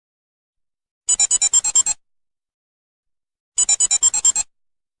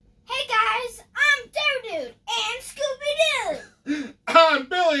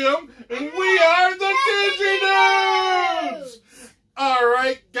William, and we are the Digi-Dudes!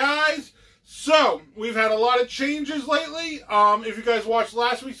 Alright, guys, so we've had a lot of changes lately. If you guys watched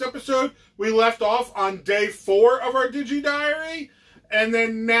last week's episode, we left off on day 4 of our Digi-Diary, and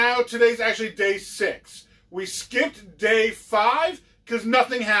then now today's actually day 6. We skipped day 5 because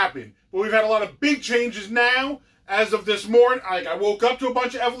nothing happened, but we've had a lot of big changes now. As of this morning, I woke up to a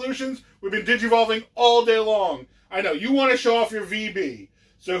bunch of evolutions. We've been digivolving all day long. I know, you want to show off your VB.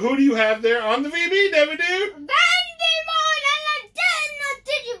 So who do you have there on the VB, Devin Dude? Digimon, and then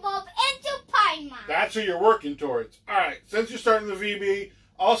Digivolve into Paimon. That's who you're working towards. Alright, since you're starting the VB,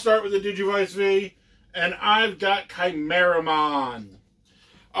 I'll start with the Digivice V. And I've got Chimeramon.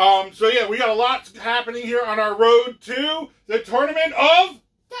 So yeah, we got a lot happening here on our road to the Tournament of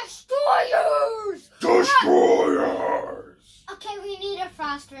Destroyers! Destroyers! Okay, we need a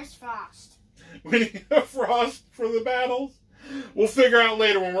Frost. Where's Frost? We need a Frost for the battles. We'll figure out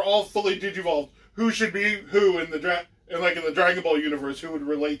later when we're all fully digivolved who should be who in the in the Dragon Ball universe, who would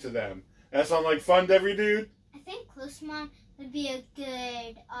relate to them. That sound like fun, Devy Dude? I think Closemon would be a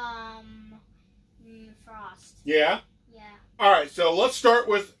good Frost. Yeah? Yeah. Alright, so let's start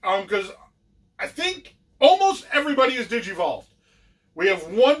with because I think almost everybody is digivolved. We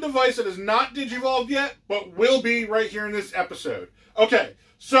have one device that is not digivolved yet, but will be right here in this episode. Okay,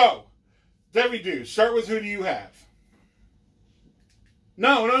 so, Devy Dude, start with who do you have?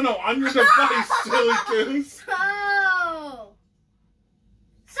 No, on your device, silly goose. Oh!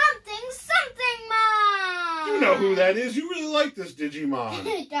 Something Mon! You know who that is. You really like this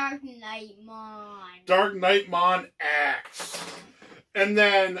Digimon. Dark Knightmon. Dark Knightmon X. And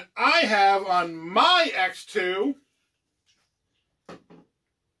then I have on my X2...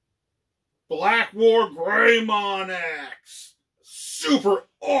 Black War Greymon X. Super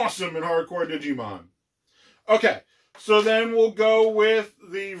awesome and hardcore Digimon. Okay, so then we'll go with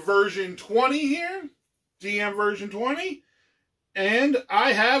the version 20 here. DM version 20. And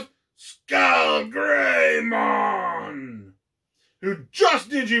I have Skull Greymon, who just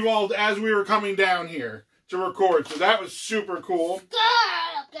digivolved as we were coming down here to record. So that was super cool.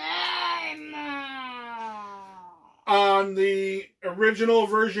 Skull Greymon. On the original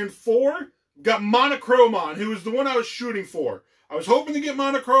version 4... got Monochromon, who was the one I was shooting for. I was hoping to get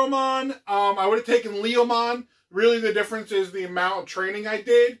Monochromon. I would have taken Leomon. Really, the difference is the amount of training I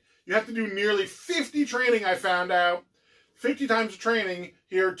did. You have to do nearly 50 training, I found out. 50 times of training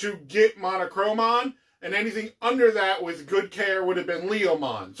here to get Monochromon. And anything under that with good care would have been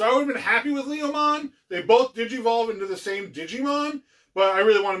Leomon. So I would have been happy with Leomon. They both digivolve into the same Digimon. But I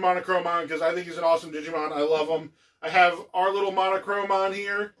really wanted Monochromon because I think he's an awesome Digimon. I love him. I have our little Monochromon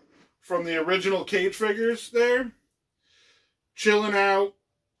here from the original cage figures there. Chilling out.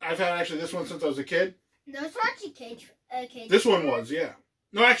 I've had actually this one since I was a kid. Those are actually cage This one was, yeah.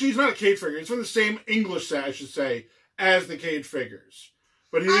 No, actually, he's not a cage figure. It's from the same English set, I should say, as the cage figures.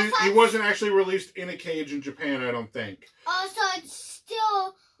 But he wasn't actually released in a cage in Japan, I don't think. So it's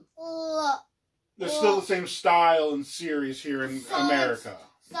still... There's still the same style and series here in America.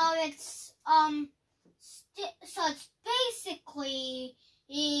 So it's basically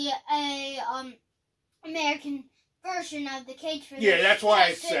a American version of the cage figure. Yeah, that's why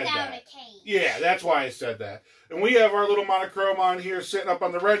I said that. Yeah, that's why I said that. And we have our little Monochromon here sitting up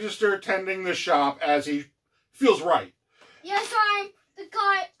on the register, tending the shop as he feels right. Yes, I'm the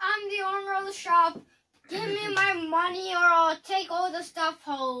guy. I'm the owner of the shop. Give me my money or I'll take all the stuff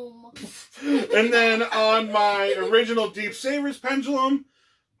home. And then on my original Deep Savers pendulum,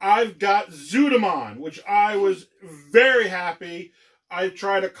 I've got Zudamon, which I was very happy. I've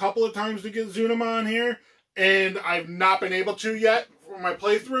tried a couple of times to get Zudamon here, and I've not been able to yet for my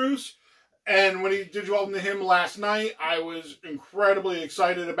playthroughs. And when he digivolved into him last night, I was incredibly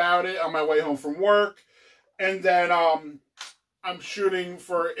excited about it on my way home from work. And then I'm shooting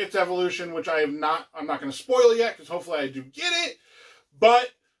for its evolution, which I'm not going to spoil yet, because hopefully I do get it.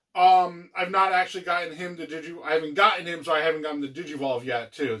 But I've not actually gotten him to I haven't gotten him, so I haven't gotten the Digivolve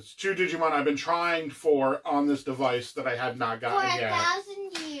yet, too. It's 2 Digimon I've been trying for on this device that I have not gotten yet. For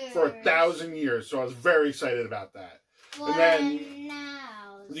 1,000 years. For 1,000 years. So I was very excited about that. And then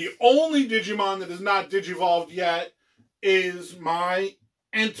now. The only Digimon that is not Digivolved yet is my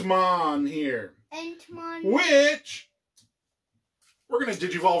Entmon here. Entmon. Which we're going to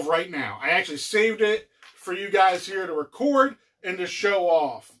Digivolve right now. I actually saved it for you guys here to record and to show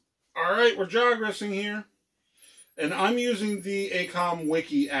off. Alright, we're Jawgrassing here. And I'm using the ACOM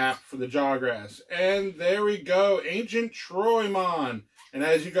Wiki app for the Jawgrass. And there we go. Ancient Troymon. And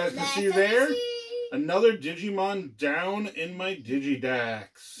as you guys can see there, another Digimon down in my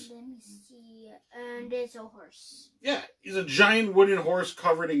Digidax. Let me see. And it's a horse. Yeah, he's a giant wooden horse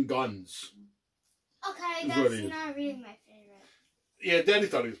covered in guns. Okay, that's not really my favorite. Yeah, Daddy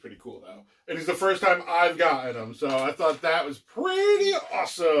thought he was pretty cool, though. And it's the first time I've gotten him, so I thought that was pretty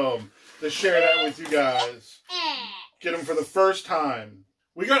awesome to share that with you guys. Get him for the first time.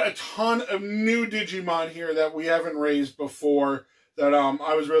 We got a ton of new Digimon here that we haven't raised before that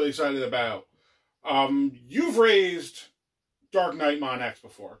I was really excited about. You've raised Dark Knightmon X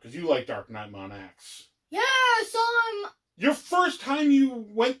before, because you like Dark Knightmon X. Yeah, so I'm... Your first time you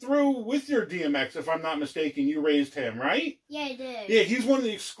went through with your DMX, if I'm not mistaken, you raised him, right? Yeah, I did. Yeah, he's one of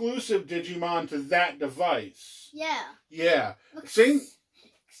the exclusive Digimon to that device. Yeah. Yeah. Same.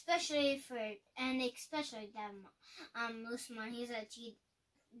 Especially that Loosemon, he's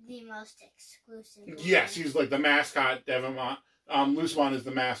the most exclusive. Yes, he's like the mascot, Devimon. Loosemon is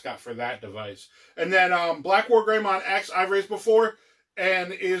the mascot for that device. And then Black War Greymon X I've raised before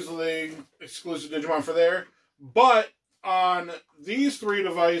and is the exclusive Digimon for there. But on these three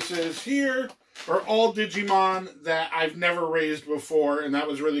devices here are all Digimon that I've never raised before, and that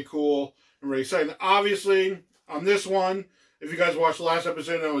was really cool and really exciting. Obviously, on this one, if you guys watched the last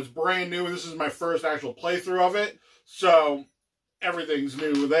episode, it was brand new. This is my first actual playthrough of it, so everything's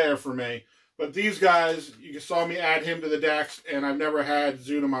new there for me. But these guys, you saw me add him to the decks, and I've never had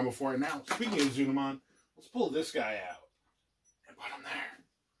Zudamon before. And now, speaking of Zudamon, let's pull this guy out and put him there.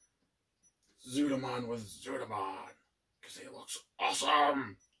 Zudamon with Zudamon. He looks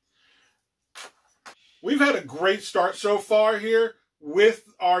awesome. We've had a great start so far here with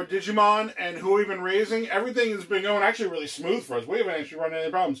our Digimon and who we've been raising. Everything has been going actually really smooth for us. We haven't actually run into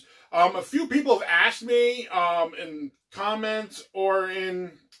any problems. A few people have asked me in comments or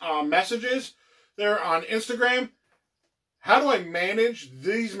in messages there on Instagram, how do I manage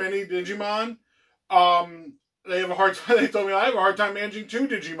these many Digimon? They have a hard time. They told me I have a hard time managing 2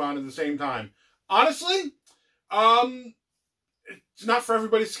 Digimon at the same time. Honestly, it's not for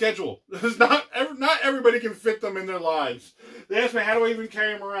everybody's schedule. Not everybody can fit them in their lives. They asked me, how do I even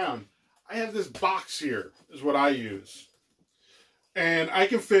carry them around? I have this box here, is what I use. And I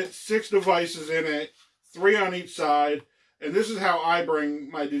can fit 6 devices in it, 3 on each side. And this is how I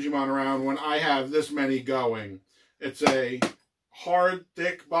bring my Digimon around when I have this many going. It's a hard,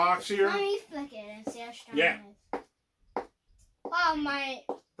 thick box here. Let me flick it and see how strong it is. Wow,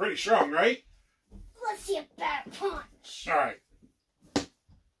 pretty strong, right? Let's see a bad punch. All right.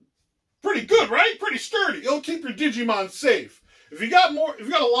 Pretty good, right? Pretty sturdy. It'll keep your Digimon safe. If you got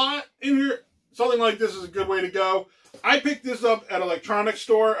a lot in here, something like this is a good way to go. I picked this up at an electronics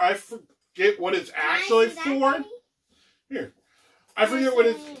store. I forget what it's actually for. Here. I forget what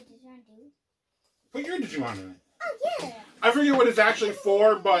it's... Put your Digimon in it. Oh, yeah. I forget what it's actually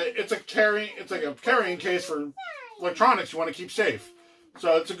for, but it's like a carrying case for electronics you want to keep safe.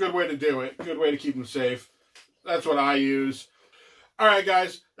 So it's a good way to do it. Good way to keep them safe. That's what I use. Alright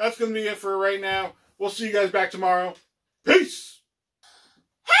guys, that's going to be it for right now. We'll see you guys back tomorrow. Peace!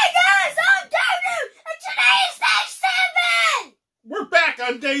 Hey guys, I'm David, and today's day 7! We're back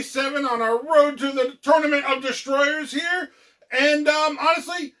on day 7 on our road to the Tournament of Destroyers here. And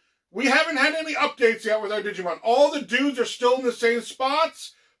honestly, we haven't had any updates yet with our Digimon. All the dudes are still in the same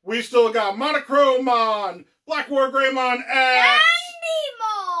spots. We still got Monochromon, Black War Greymon X,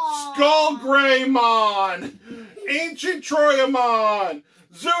 Skull Greymon, Ancient Troyamon,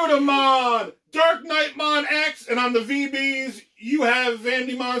 Zudamon, Dark Knightmon X, and on the VBs, you have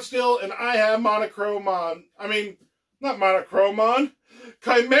Vandymon still, and I have Monochromon. I mean, not Monochromon,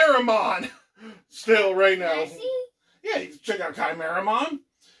 Chimeramon still right now. Yeah, you can check out Chimeramon.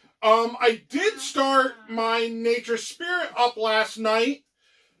 I did start my Nature Spirit up last night.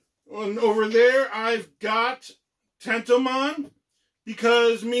 And over there, I've got Tentomon,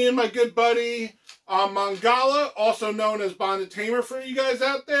 because me and my good buddy Mangala, also known as Bond the Tamer for you guys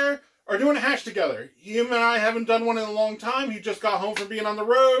out there, are doing a hatch together. Him and I haven't done one in a long time. He just got home from being on the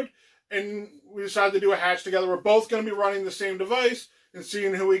road, and we decided to do a hatch together. We're both going to be running the same device and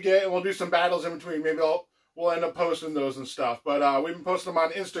seeing who we get, and we'll do some battles in between. Maybe we'll end up posting those and stuff. But we've been posting them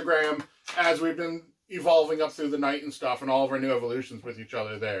on Instagram as we've been evolving up through the night and stuff, and all of our new evolutions with each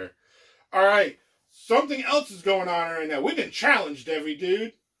other there. All right. Something else is going on right now. We've been challenged, every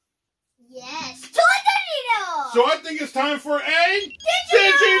dude. Yes. To a Digi-Dude! So I think it's time for a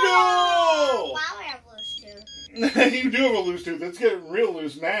Digi-Dude! Wow, I have a loose tooth. You do have a loose tooth. It's getting real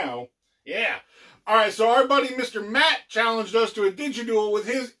loose now. Yeah. Alright, so our buddy Mr. Matt challenged us to a Digi-Duel with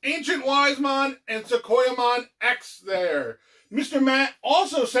his Ancient Wisemon and Sequoiamon X there. Mr. Matt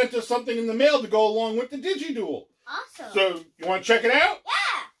also sent us something in the mail to go along with the Digi-Duel. Awesome. So, you want to check it out?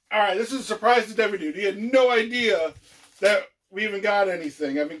 Yeah. Alright, this is a surprise to every dude. He had no idea that we even got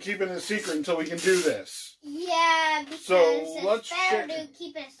anything. I've been keeping it a secret until we can do this. Yeah, because it's better to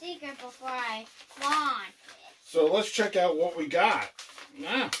keep it a secret before I launch it. So let's check out what we got.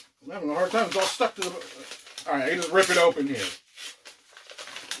 Nah, I'm having a hard time. It's all stuck to the... All right, I can just rip it open here.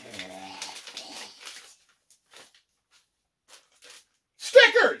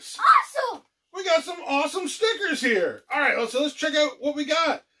 Stickers! Awesome! We got some awesome stickers here. All right, so let's check out what we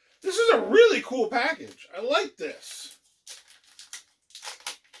got. This is a really cool package. I like this.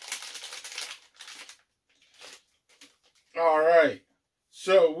 All right,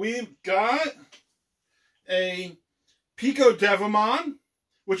 so we've got a Pico Devimon,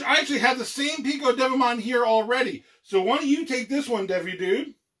 which I actually have the same Pico Devimon here already. So why don't you take this one,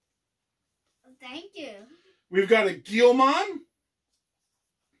 Digidude? Thank you. We've got a Guilmon,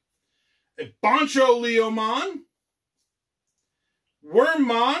 a Bancho Leomon,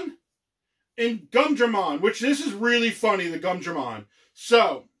 Wormmon, and Gumdramon, which this is really funny, the Gumdramon.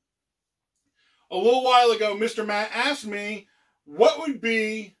 So, a little while ago, Mr. Matt asked me what would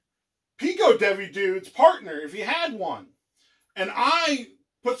be Pico Digidude's partner if he had one. And I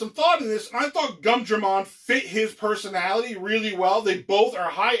put some thought in this, and I thought Gumdramon fit his personality really well. They both are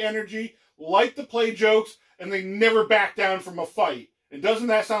high energy, like to play jokes, and they never back down from a fight. And doesn't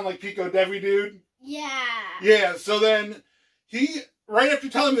that sound like Pico Digidude? Yeah. Yeah, so then he, right after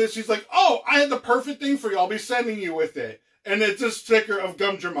telling me this, he's like, oh, I have the perfect thing for you. I'll be sending you with it. And it's a sticker of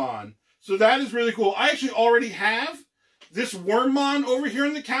Gumdramon. So that is really cool. I actually already have this Wormmon over here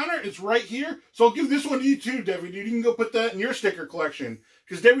on the counter. It's right here. So I'll give this one to you too, Digidude. You can go put that in your sticker collection.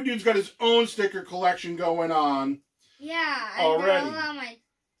 Because Digidude's got his own sticker collection going on. Yeah, already. I got on my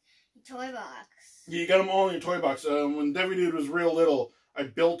toy box. Yeah, you got them all in your toy box. When Digidude was real little, I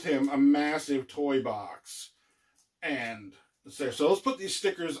built him a massive toy box. And it's there. So let's put these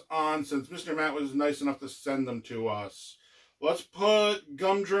stickers on since Mr. Matt was nice enough to send them to us. Let's put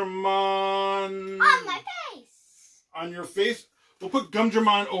Gumdramon... on my face! On your face? We'll put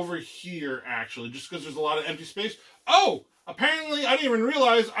Gumdramon over here, actually, just because there's a lot of empty space. Oh! Apparently, I didn't even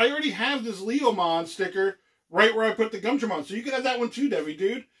realize I already have this Leomon sticker right where I put the Gumdramon. So you can have that one too,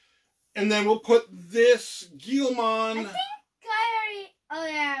 Digidude. And then we'll put this Guilmon... I think I already... Oh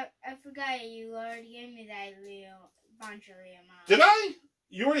yeah, I forgot you already gave me that Bancho Leomon. Did I?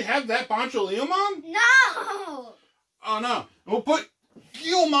 You already have that Bancho Leomon? No! Oh no. We'll put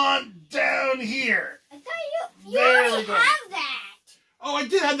Guilmon down here. I thought you already have that. Oh, I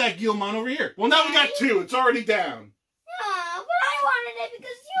did have that Guilmon over here. Well, now we got two. It's already down. No, but I wanted it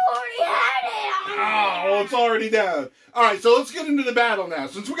because you already had it on Oh, well, it's already down. All right, so let's get into the battle now.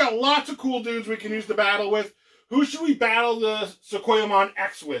 Since we got lots of cool dudes we can use to battle with, who should we battle the Sequoiamon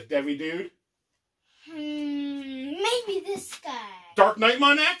X with, Digidude? Maybe this guy. Dark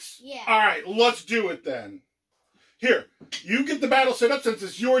Knightmon X? Yeah. All right, let's do it then. Here, you get the battle set up since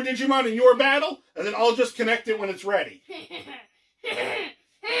it's your Digimon and your battle, and then I'll just connect it when it's ready.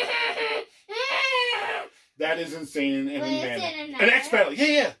 That is insane and inventive. An X battle. Yeah,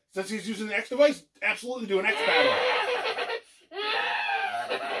 yeah. Since he's using the X device, absolutely do an X battle.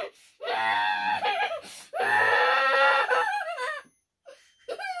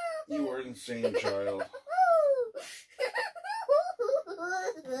 You are insane, child.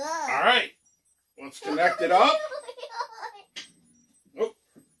 All right. Let's connect it up. Oh,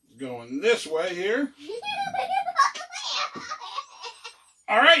 it's going this way here.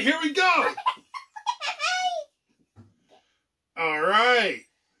 All right, here we go. All right.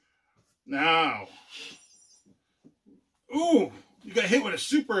 Now. Ooh, you got hit with a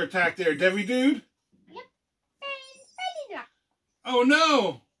super attack there, Digidude. Yep. Oh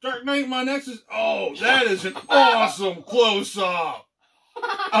no. Dark Knightmon X is... Oh, that is an awesome close-up.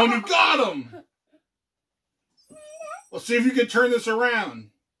 Oh, and you got him. Let's see if you can turn this around.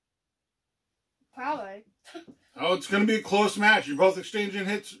 Probably. Oh, it's going to be a close match. You're both exchanging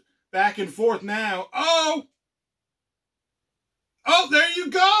hits back and forth now. Oh! Oh, there you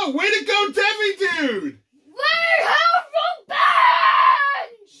go! Way to go, Digidude! Very helpful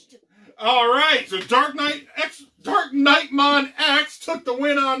benched! Alright, so Dark Knightmon X took the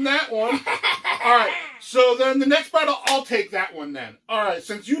win on that one. Alright, so then the next battle, I'll take that one then. Alright,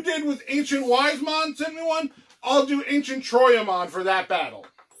 since you did with Ancient Wisemon, send me one, I'll do Ancient Troyamon for that battle.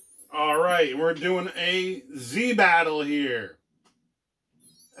 Alright, we're doing a Z battle here.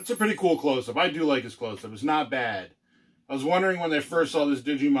 That's a pretty cool close-up. I do like his close-up. It's not bad. I was wondering when I first saw this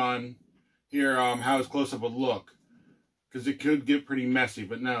Digimon here, how his close-up would look. Because it could get pretty messy,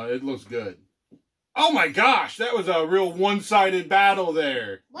 but no, it looks good. Oh my gosh, that was a real one-sided battle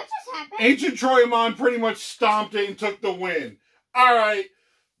there. What just happened? Ancient Troyamon pretty much stomped it and took the win. Alright,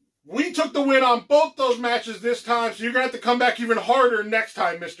 We took the win on both those matches this time, so you're going to have to come back even harder next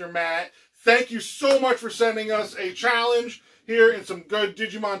time, Mr. Matt. Thank you so much for sending us a challenge here and some good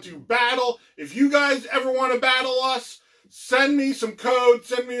Digimon to battle. If you guys ever want to battle us, send me some code,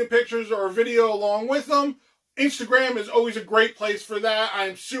 send me the pictures or a video along with them. Instagram is always a great place for that.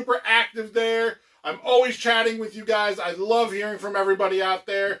 I'm super active there. I'm always chatting with you guys. I love hearing from everybody out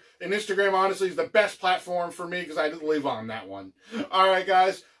there. And Instagram, honestly, is the best platform for me because I didn't live on that one. All right,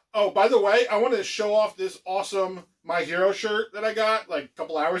 guys. Oh, by the way, I wanted to show off this awesome My Hero shirt that I got like a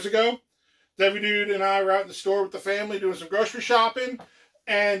couple hours ago. Digidude and I were out in the store with the family doing some grocery shopping.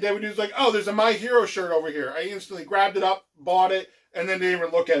 And Digidude's like, oh, there's a My Hero shirt over here. I instantly grabbed it up, bought it, and then didn't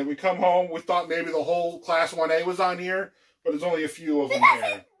even look at it. We come home, we thought maybe the whole Class 1A was on here, but there's only a few of them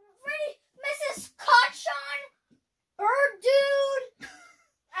here. Mrs. Kachan, Bird Dude,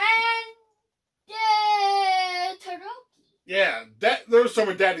 and Taroki. Yeah, those are some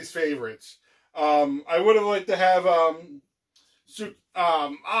of Daddy's favorites. I would have liked to have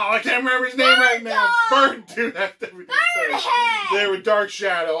I can't remember his name right now. Bird Dude. Birdhead. There with Dark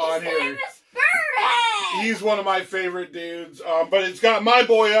Shadow on here. His name is Birdhead. He's one of my favorite dudes. But it's got my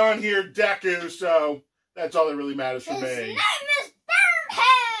boy on here, Deku, so that's all that really matters for me. His name is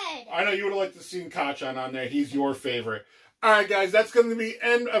Birdhead. I know you would have liked to see Kachan on there. He's your favorite. All right, guys, that's going to be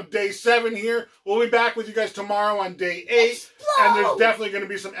end of day 7 here. We'll be back with you guys tomorrow on day 8. Explode. And there's definitely going to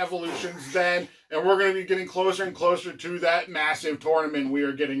be some evolutions then. And we're going to be getting closer and closer to that massive tournament we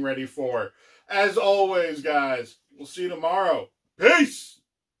are getting ready for. As always, guys, we'll see you tomorrow. Peace!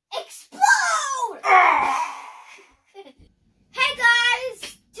 Explode! Ah! Hey,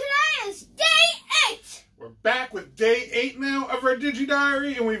 guys! Today is day 8! We're back with day 8 now of our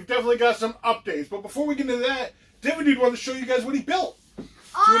Digi-Diary, and we've definitely got some updates. But before we get into that, Digidude wanted to show you guys what he built. So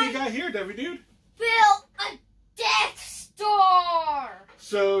what do you got here, Digidude? Built a Death Star!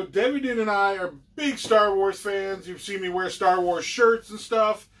 So, Digidude and I are big Star Wars fans. You've seen me wear Star Wars shirts and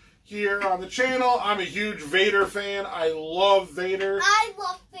stuff here on the channel. I'm a huge Vader fan. I love Vader. I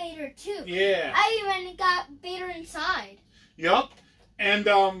love Vader, too. Yeah. I even got Vader inside. Yup. And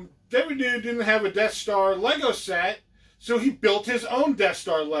Digidude didn't have a Death Star Lego set, so he built his own Death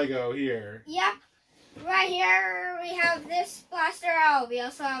Star Lego here. Yep. Right here, we have this blaster. Oh, we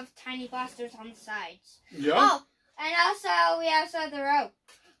also have tiny blasters on the sides. Yup. Oh, and also, we also have the rope.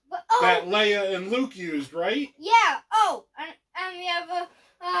 But, That Leia and Luke used, right? Yeah. Oh, and we have a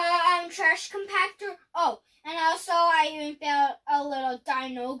trash compactor. Oh, and also I even built a little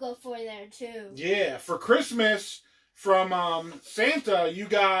Dinoga for there too. Yeah. For Christmas, from Santa, you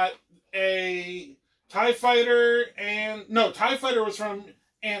got a TIE Fighter and... No, TIE Fighter was from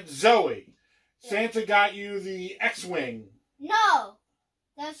Aunt Zoe. Santa got you the X-Wing. No.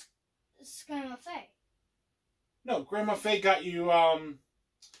 That's Grandma Faye. No, Grandma Faye got you Ghost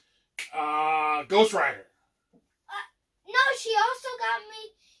Rider. No, she also got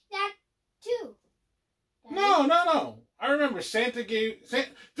me that too. No. I remember Santa gave...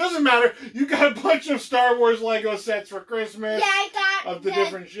 doesn't matter. You got a bunch of Star Wars Lego sets for Christmas. Yeah, I got... Of the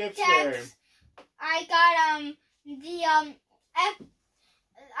different ships there. I got,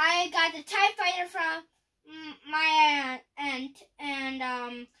 I got the TIE Fighter from my aunt and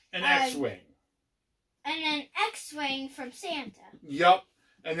An X-Wing. And an X-Wing from Santa. Yup.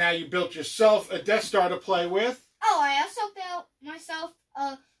 And now you built yourself a Death Star to play with. Oh, I also built myself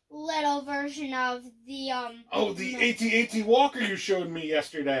a little version of the Oh, the AT-AT Walker you showed me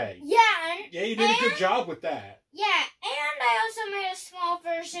yesterday. Yeah, yeah, you did a good job with that. Yeah, and I also made a small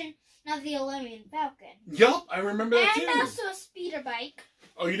version of the Millennium Falcon. Yup, I remember that too. And also a speeder bike.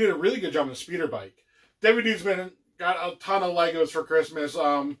 Oh, you did a really good job on the speeder bike. Digidude's got a ton of Legos for Christmas.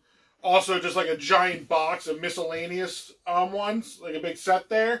 Also, just like a giant box of miscellaneous ones, like a big set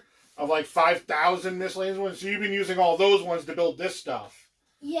there of like 5,000 miscellaneous ones. So you've been using all those ones to build this stuff.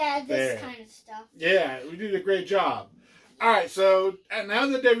 Yeah, this kind of stuff. Yeah, we did a great job. All right, so and now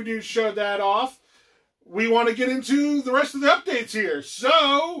that Digidude showed that off, we want to get into the rest of the updates here.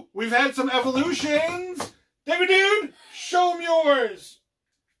 So we've had some evolutions. Digidude, show them yours.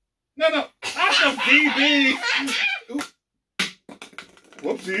 No, not the VB.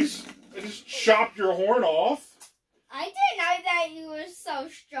 Whoopsies. I just chopped your horn off. I didn't know that you were so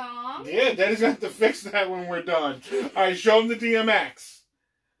strong. Yeah, Daddy's going to have to fix that when we're done. All right, show him the DMX.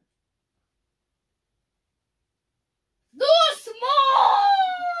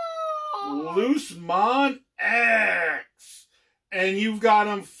 Loosemon X. And you've got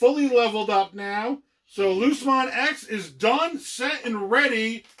him fully leveled up now. So Loosemon X is done, set, and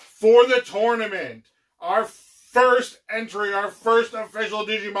ready for the tournament. Our first entry, our first official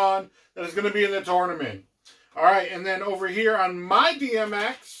Digimon that is going to be in the tournament. All right, and then over here on my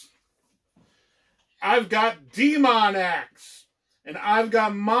DMX, I've got Demon X. And I've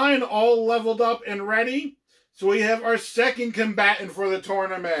got mine all leveled up and ready. So we have our second combatant for the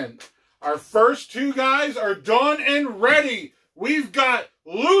tournament. Our first two guys are done and ready. We've got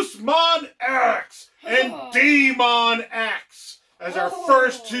Loosemon X and Demon X as our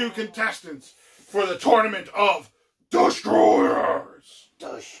first two contestants for the Tournament of Destroyers.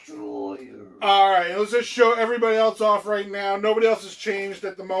 Alright, let's just show everybody else off right now. Nobody else has changed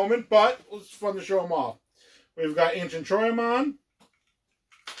at the moment, but it's fun to show them off. We've got Ancient Troyamon.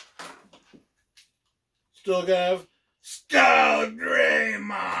 Still gonna have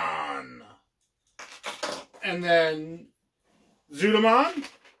Skullgreymon. And then Zudamon.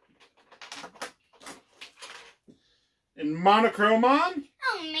 And Monochromon.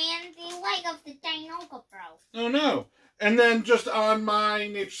 Oh man, the leg of the Dinoga broke. Oh no. And then just on my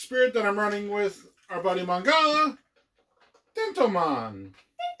Nature Spirit that I'm running with our buddy Mangala, Dentomon.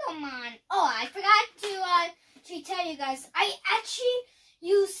 Dentomon. Oh, I forgot to tell you guys. I actually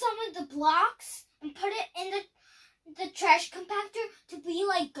used some of the blocks and put it in the trash compactor to be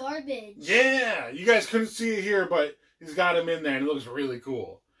like garbage. Yeah, you guys couldn't see it here, but he's got him in there and it looks really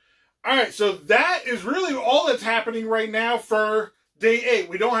cool. Alright, so that is really all that's happening right now for day 8.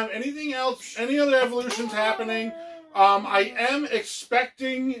 We don't have anything else, any other evolutions happening. I am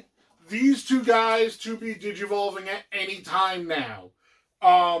expecting these two guys to be digivolving at any time now.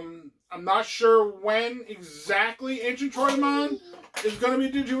 I'm not sure when exactly Ancient Troyamon is going to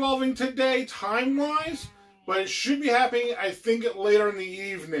be digivolving today, time-wise, but it should be happening, I think, later in the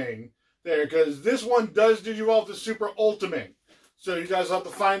evening there, because this one does digivolve to Super Ultimate. So you guys will have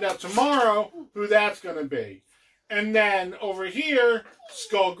to find out tomorrow who that's going to be. And then over here,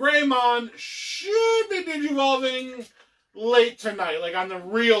 Skullgreymon should be digivolving late tonight, like on the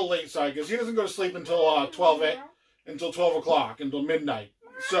real late side, because he doesn't go to sleep until 12 o'clock, until midnight.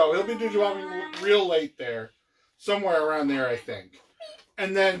 So he'll be digivolving real late there, somewhere around there, I think.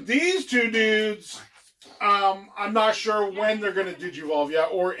 And then these two dudes, I'm not sure when they're going to digivolve yet,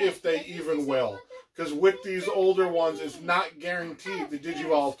 or if they even will. Because with these older ones, it's not guaranteed to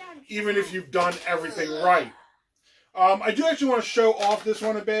digivolve, even if you've done everything right. I do actually want to show off this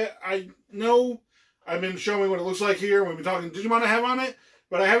one a bit. I know I've been showing what it looks like here. We've been talking Digimon I have on it,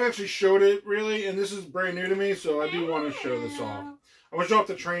 but I haven't actually showed it really, and this is brand new to me, so I do want to show this off. I'm going to show off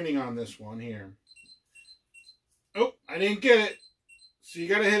the training on this one here. Oh, I didn't get it. So you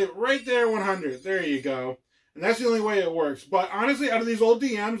got to hit it right there, 100. There you go. And that's the only way it works. But honestly, out of these old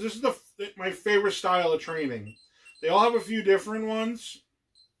DMs, this is my favorite style of training. They all have a few different ones.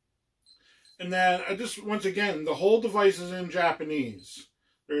 And then, once again, the whole device is in Japanese.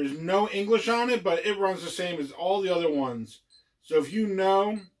 There's no English on it, but it runs the same as all the other ones. So if you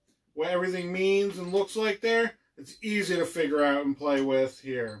know what everything means and looks like there, it's easy to figure out and play with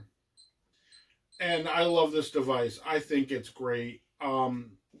here. And I love this device. I think it's great.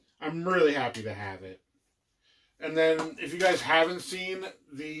 I'm really happy to have it. And then, if you guys haven't seen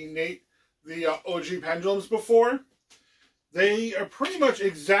the OG pendulums before, they are pretty much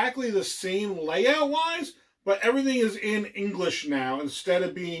exactly the same layout-wise, but everything is in English now instead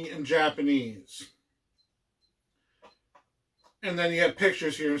of being in Japanese. And then you have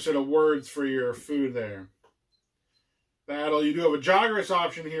pictures here instead of words for your food there. You do have a joggerus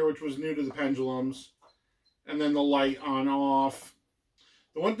option here, which was new to the pendulums. And then the light on-off.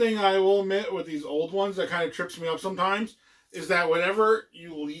 The one thing I will admit with these old ones that kind of trips me up sometimes is that whenever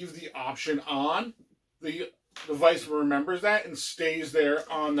you leave the option on, the device remembers that and stays there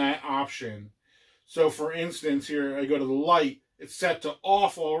on that option. So for instance, here I go to the light, it's set to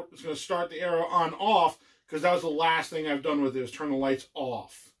off, or it's going to start the arrow on off, because that was the last thing I've done with it, is turn the lights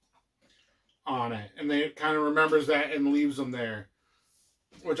off on it. And it kind of remembers that and leaves them there,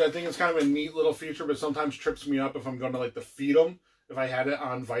 which I think is kind of a neat little feature, but sometimes trips me up if I'm going to like to feed them. If I had it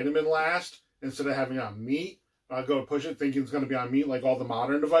on vitamin last, instead of having it on meat, I'll go push it thinking it's going to be on meat like all the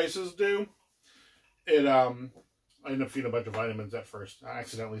modern devices do. I end up feeding a bunch of vitamins at first,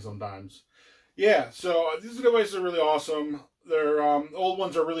 accidentally sometimes. Yeah, so these devices are really awesome. Their old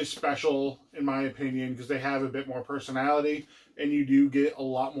ones are really special, in my opinion, because they have a bit more personality, and you do get a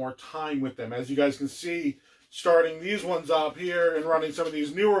lot more time with them. As you guys can see, starting these ones up here and running some of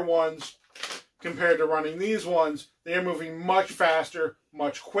these newer ones, compared to running these ones, they are moving much faster,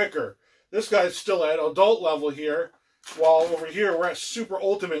 much quicker. This guy's still at adult level here, while over here we're at super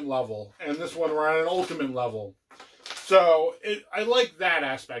ultimate level, and this one we're at an ultimate level. So I like that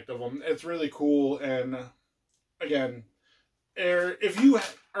aspect of them. It's really cool, and again, if you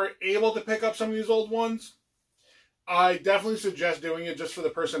are able to pick up some of these old ones, I definitely suggest doing it just for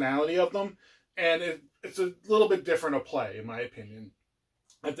the personality of them, and it's a little bit different to play, in my opinion.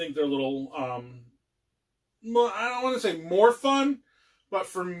 I think they're a little I don't want to say more fun, but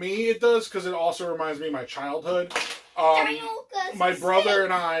for me it does, because it also reminds me of my childhood. My brother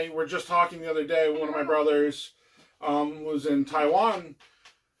and I were just talking the other day. One of my brothers was in Taiwan,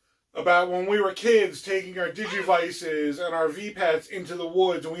 about when we were kids taking our Digivices and our V-Pets into the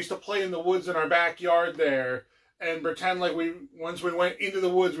woods, and we used to play in the woods in our backyard there and pretend like once we went into the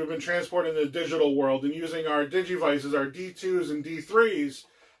woods, we've been transported in the digital world and using our Digivices, our D2s and D3s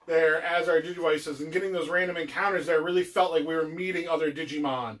there as our Digivices, and getting those random encounters there really felt like we were meeting other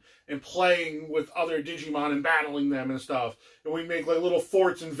Digimon and playing with other Digimon and battling them and stuff. And we'd make like little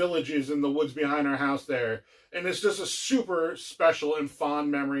forts and villages in the woods behind our house there. And it's just a super special and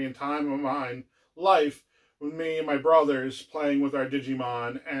fond memory and time of mine life with me and my brothers playing with our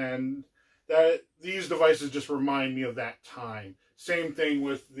Digimon, and that these devices just remind me of that time. Same thing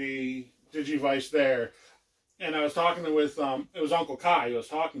with the Digivice there. And I was talking with, it was Uncle Kai I was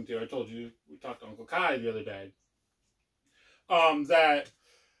talking to. I told you, we talked to Uncle Kai the other day. That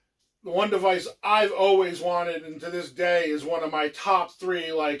the one device I've always wanted, and to this day is one of my top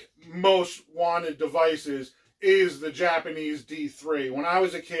 3, like, most wanted devices, is the Japanese D3. When I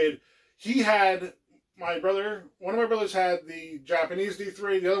was a kid, one of my brothers had the Japanese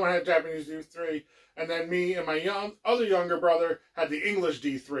D3, the other one had Japanese D3, and then me and my other younger brother had the English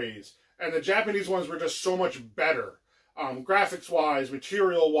D3s. And the Japanese ones were just so much better. Graphics-wise,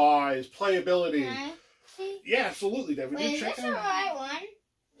 material-wise, playability. Yeah, absolutely, David. Wait, is this the right one?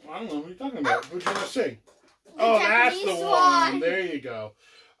 I don't know. What are you talking about? Who'd you want to see? The that's the one. There you go.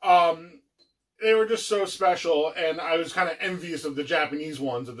 They were just so special, and I was kind of envious of the Japanese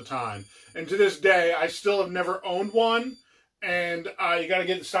ones at the time. And to this day, I still have never owned one. And you got to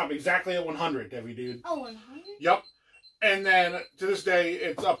get it stopped exactly at 100, Debbie, dude. Oh, 100? Yep. And then, to this day,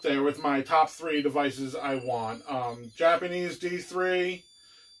 it's up there with my top 3 devices I want. Japanese D3,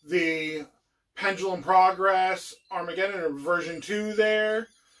 the Pendulum Progress, Armageddon version 2 there,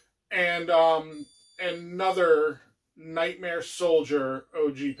 and another Nightmare Soldier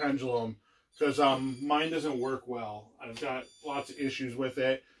OG Pendulum, because mine doesn't work well. I've got lots of issues with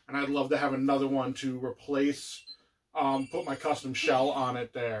it, and I'd love to have another one to replace, put my custom shell on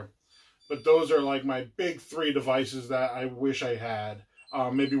it there. But those are like my big 3 devices that I wish I had.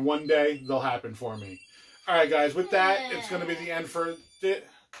 Maybe one day they'll happen for me. All right, guys. With that, it's going to be the end for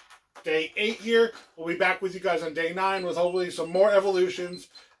day 8 here. We'll be back with you guys on day 9 with hopefully some more evolutions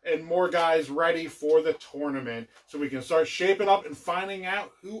and more guys ready for the tournament, so we can start shaping up and finding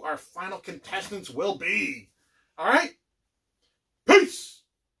out who our final contestants will be. All right? Peace!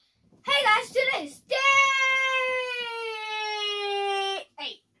 Hey, guys. Today's day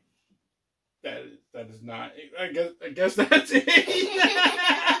 8. That is not. I guess that's it.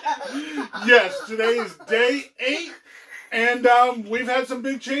 Yes, today is day 8, and we've had some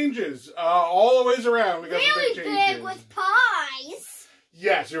big changes all the ways around. We got really some big changes. Big with pies.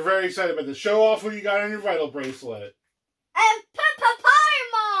 Yes, you're very excited about this. Show off who you got on your Vital bracelet. And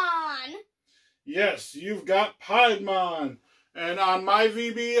Paimon. Yes, you've got Piedmon. And on my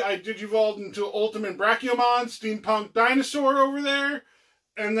VB, I digivolved into Ultimate Brachiomon, Steampunk Dinosaur over there.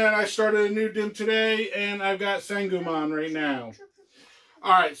 And then I started a new dim today, and I've got Sangumon right now.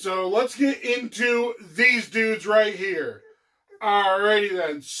 Alright, so let's get into these dudes right here. Alrighty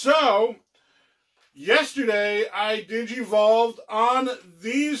then. So, yesterday I digivolved on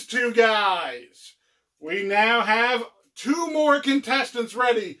these 2 guys. We now have 2 more contestants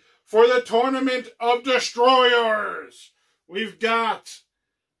ready for the Tournament of Destroyers. We've got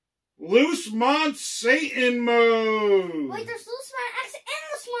Loosemon Satan mode. Wait, there's Loosemon X and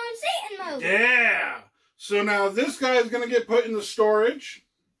Loosemon Satan mode. Yeah. So now this guy is going to get put in the storage.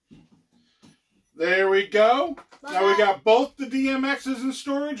 There we go. Now we got both the DMXs in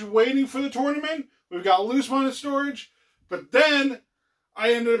storage waiting for the tournament. We've got Loosemon in storage. But then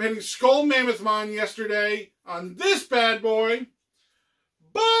I ended up hitting Skull Mammothmon yesterday on this bad boy.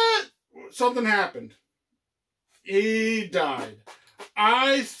 But something happened. He died.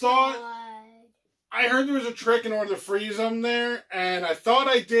 I heard there was a trick in order to freeze him there, and I thought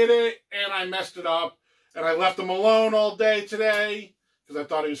I did it, and I messed it up, and I left him alone all day today, because I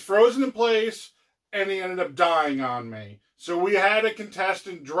thought he was frozen in place, and he ended up dying on me. So we had a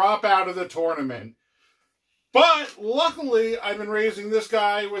contestant drop out of the tournament. But, luckily, I've been raising this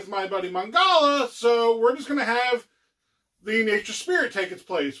guy with my buddy Mangala, so we're just going to have the Nature Spirit take its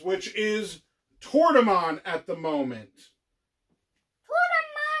place, which is Tortamon at the moment.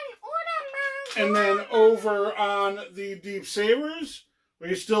 And then over on the Deep Sabers,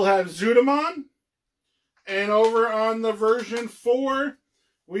 we still have Zudamon. And over on the version 4,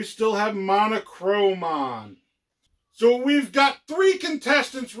 we still have Monochromon. So we've got 3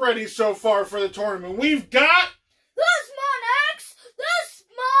 contestants ready so far for the tournament. We've got the X, the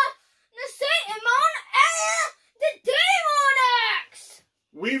Satanmon, and the Demon X.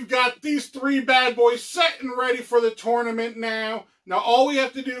 We've got these 3 bad boys set and ready for the tournament now. Now all we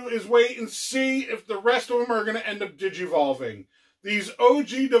have to do is wait and see if the rest of them are going to end up digivolving. These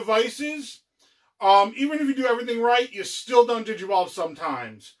OG devices, even if you do everything right, you still don't digivolve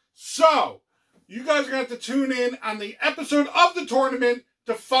sometimes. So, you guys are going to have to tune in on the episode of the tournament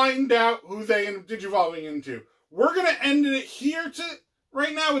to find out who they end up digivolving into. We're going to end it here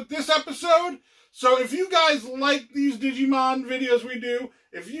right now with this episode. So if you guys like these Digimon videos we do,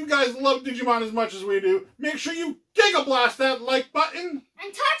 if you guys love Digimon as much as we do, make sure you Giga Blast that like button.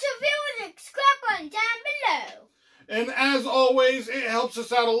 And touch the video and subscribe button down below. And as always, it helps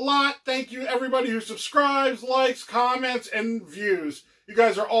us out a lot. Thank you everybody who subscribes, likes, comments, and views. You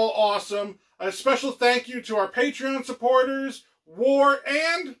guys are all awesome. A special thank you to our Patreon supporters, War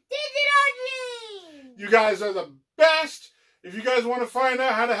and Digi-Dudes. You guys are the best. If you guys want to find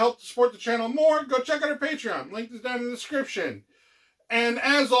out how to help support the channel more, go check out our Patreon. Link is down in the description. And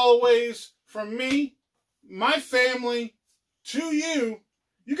as always, from me, my family, to you,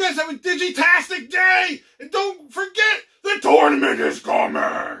 you guys have a Digitastic day! And don't forget, the tournament is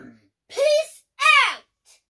coming!